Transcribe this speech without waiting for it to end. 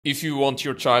If you want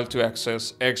your child to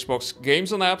access Xbox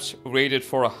games and apps rated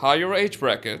for a higher age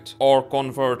bracket or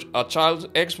convert a child's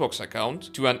Xbox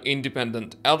account to an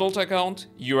independent adult account,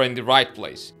 you're in the right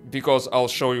place. Because I'll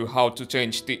show you how to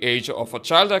change the age of a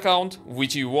child account,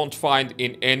 which you won't find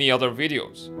in any other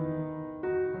videos.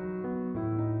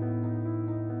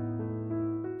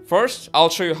 First, I'll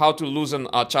show you how to loosen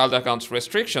a child account's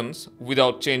restrictions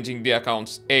without changing the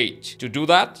account's age. To do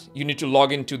that, you need to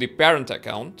log into the parent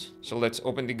account. So let's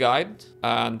open the guide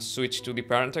and switch to the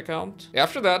parent account.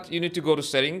 After that, you need to go to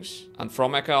settings and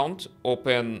from account,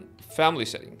 open family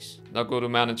settings. Now go to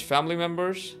manage family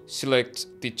members, select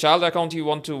the child account you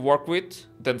want to work with.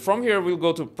 Then from here, we'll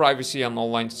go to privacy and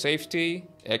online safety,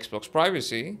 Xbox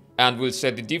privacy, and we'll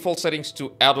set the default settings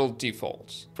to adult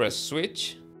defaults. Press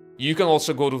switch. You can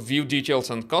also go to view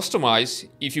details and customize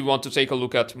if you want to take a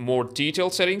look at more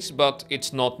detailed settings, but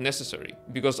it's not necessary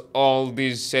because all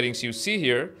these settings you see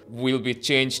here will be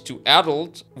changed to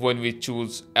adult when we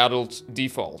choose adult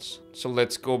defaults. So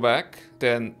let's go back,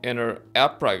 then enter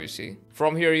app privacy.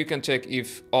 From here you can check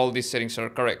if all these settings are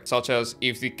correct, such as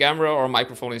if the camera or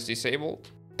microphone is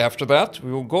disabled. After that,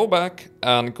 we will go back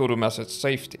and go to message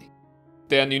safety.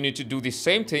 Then you need to do the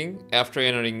same thing after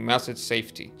entering message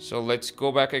safety. So let's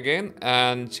go back again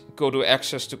and go to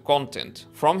access to content.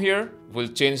 From here, we'll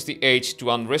change the age to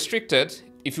unrestricted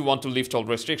if you want to lift all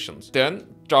restrictions.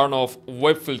 Then turn off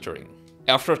web filtering.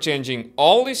 After changing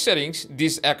all these settings,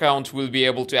 this account will be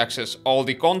able to access all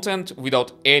the content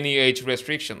without any age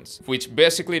restrictions, which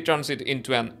basically turns it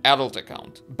into an adult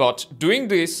account. But doing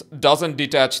this doesn't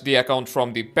detach the account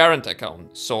from the parent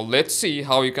account. So let's see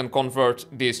how you can convert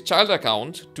this child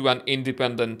account to an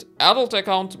independent adult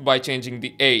account by changing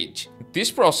the age. This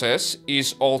process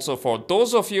is also for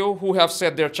those of you who have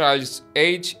set their child's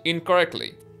age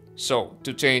incorrectly. So,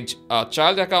 to change a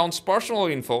child account's personal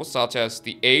info such as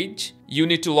the age, you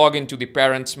need to log into the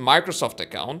parent's Microsoft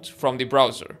account from the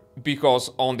browser, because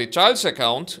on the child's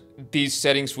account, these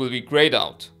settings will be grayed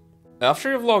out.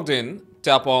 After you've logged in,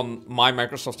 tap on My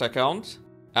Microsoft account,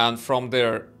 and from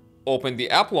there, open the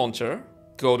app launcher,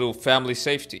 go to Family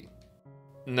Safety.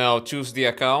 Now choose the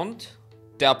account,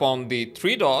 tap on the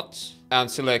three dots, and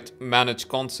select Manage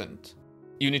Consent.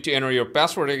 You need to enter your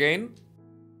password again.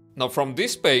 Now from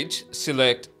this page,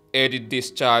 select Edit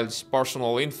this child's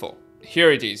personal info.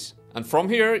 Here it is. And from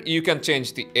here, you can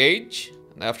change the age.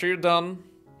 And after you're done,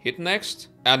 hit next.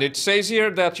 And it says here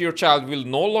that your child will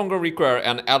no longer require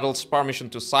an adult's permission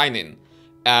to sign in.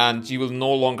 And you will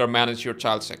no longer manage your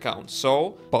child's account.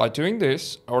 So by doing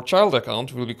this, our child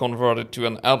account will be converted to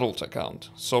an adult account.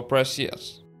 So press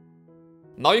yes.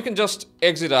 Now you can just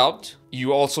exit out.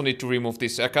 You also need to remove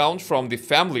this account from the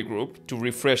family group to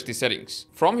refresh the settings.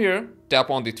 From here, tap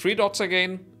on the three dots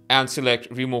again and select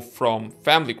remove from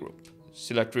family group.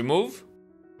 Select remove.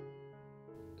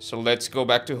 So let's go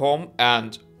back to home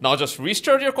and now just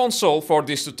restart your console for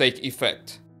this to take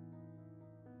effect.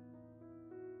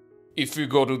 If we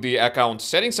go to the account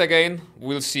settings again,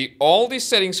 we'll see all these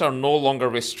settings are no longer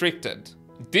restricted.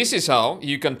 This is how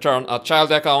you can turn a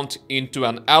child account into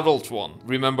an adult one.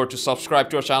 Remember to subscribe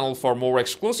to our channel for more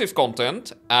exclusive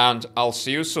content, and I'll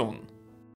see you soon.